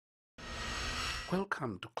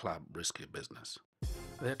Welcome to Club Risky Business.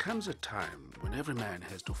 There comes a time when every man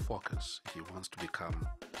has to focus if he wants to become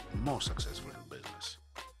more successful in business.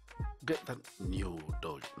 Get that new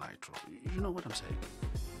Dodge Nitro. You know what I'm saying?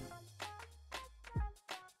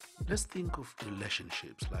 Let's think of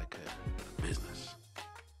relationships like a business.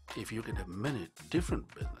 If you can have many different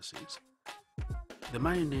businesses, the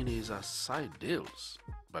money needs are side deals,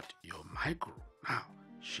 but your micro, now,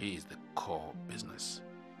 she is the core business.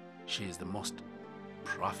 She is the most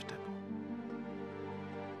profitable.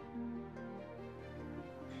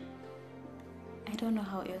 I don't know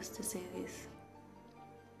how else to say this,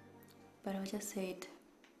 but I'll just say it.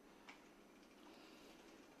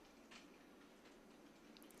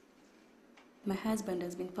 My husband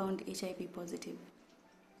has been found HIV positive.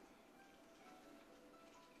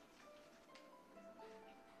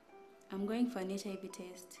 I'm going for an HIV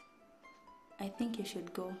test. I think you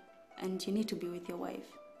should go, and you need to be with your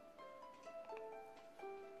wife.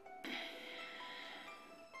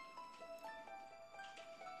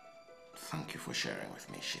 Thank you for sharing with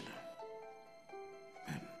me, Sheila.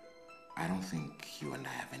 But I don't think you and I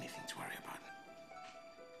have anything to worry about.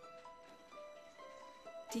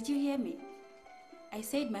 Did you hear me? I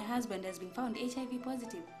said my husband has been found HIV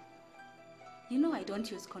positive. You know I don't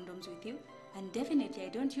use condoms with you, and definitely I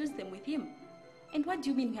don't use them with him. And what do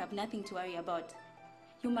you mean we have nothing to worry about?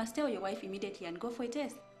 You must tell your wife immediately and go for a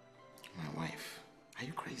test. My wife? Are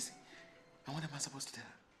you crazy? And what am I supposed to tell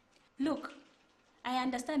her? Look, I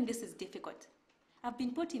understand this is difficult. I've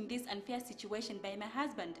been put in this unfair situation by my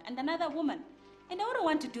husband and another woman, and I wouldn't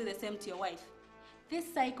want to do the same to your wife. This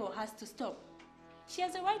cycle has to stop. She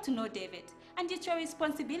has a right to know David, and it's your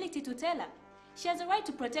responsibility to tell her. She has a right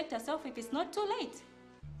to protect herself if it's not too late.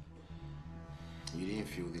 You didn't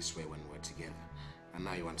feel this way when we were together, and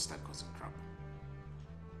now you want to start causing trouble.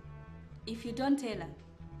 If you don't tell her,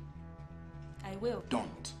 I will.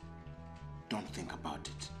 Don't. Don't think about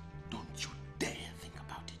it. Don't you dare think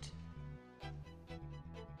about it.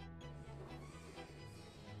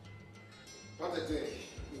 What a day.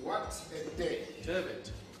 What a day.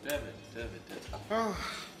 David. Oh,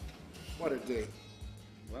 what a day.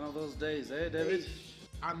 One of those days, eh, David?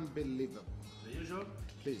 Unbelievable. The usual?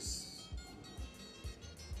 Please.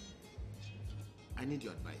 I need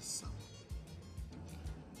your advice, Sam.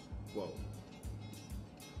 Well,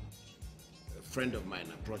 a friend of mine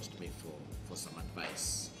approached me for some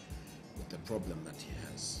advice with the problem that he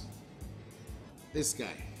has. This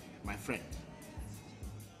guy, my friend,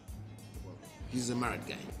 well, he's a married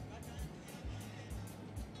guy.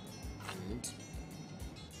 And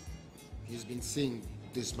he's been seeing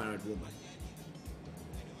this married woman.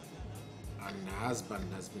 And her husband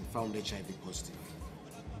has been found HIV positive.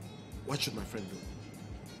 What should my friend do?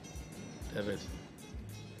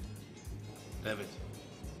 David,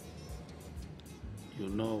 you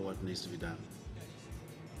know what needs to be done.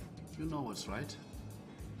 You know what's right.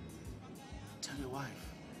 Tell your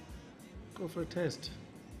wife. Go for a test.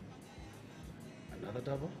 Another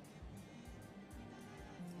double?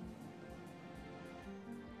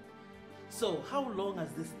 So, how long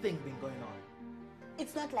has this thing been going on?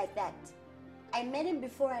 It's not like that. I met him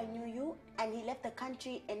before I knew you, and he left the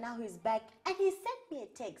country, and now he's back, and he sent me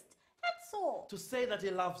a text. That's all. To say that he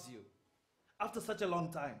loves you after such a long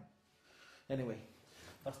time. Anyway,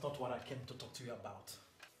 that's not what I came to talk to you about.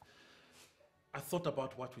 I thought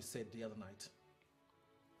about what we said the other night.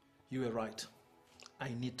 You were right. I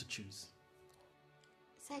need to choose.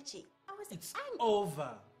 Sachi, It's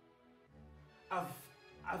over. I've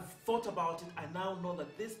thought about it. I now know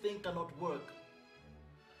that this thing cannot work.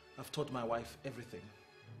 I've told my wife everything.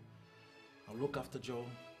 I'll look after Joe.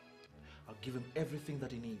 I'll give him everything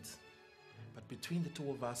that he needs. But between the two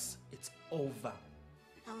of us, it's over.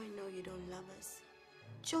 Now I know you don't love us.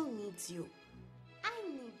 Joe needs you. I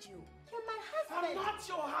need you. You're my husband. I'm not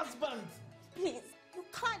your husband. Please, you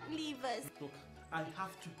can't leave us. Look, I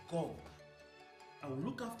have to go. I will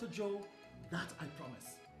look after Joe. That I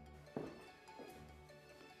promise.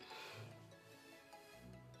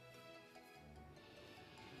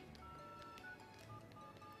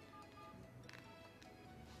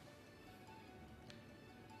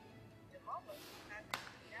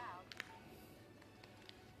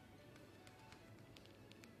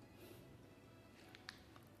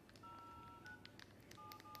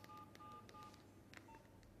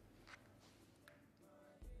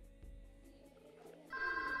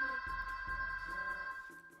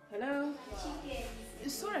 Hello?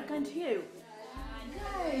 Sorry, I can't hear you.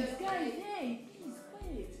 Guys, hey, please,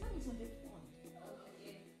 quiet. Mommy's on the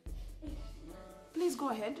phone. Please go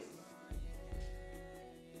ahead.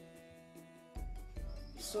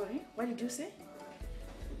 Sorry, what did you say?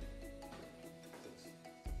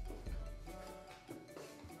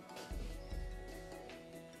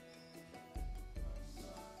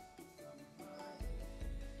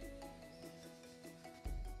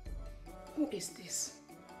 is this?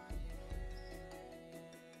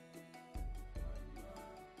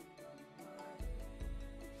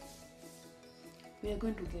 We are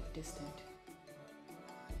going to get tested.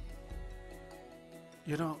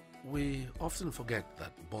 You know, we often forget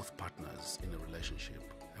that both partners in a relationship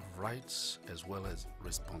have rights as well as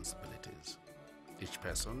responsibilities. Each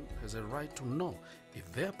person has a right to know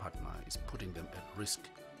if their partner is putting them at risk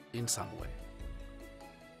in some way.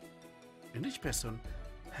 And each person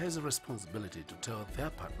has a responsibility to tell their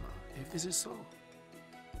partner if this is so.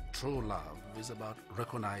 True love is about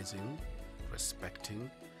recognizing, respecting,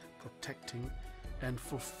 protecting, and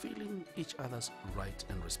fulfilling each other's rights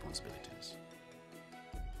and responsibilities.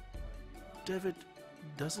 David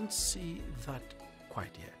doesn't see that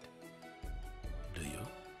quite yet.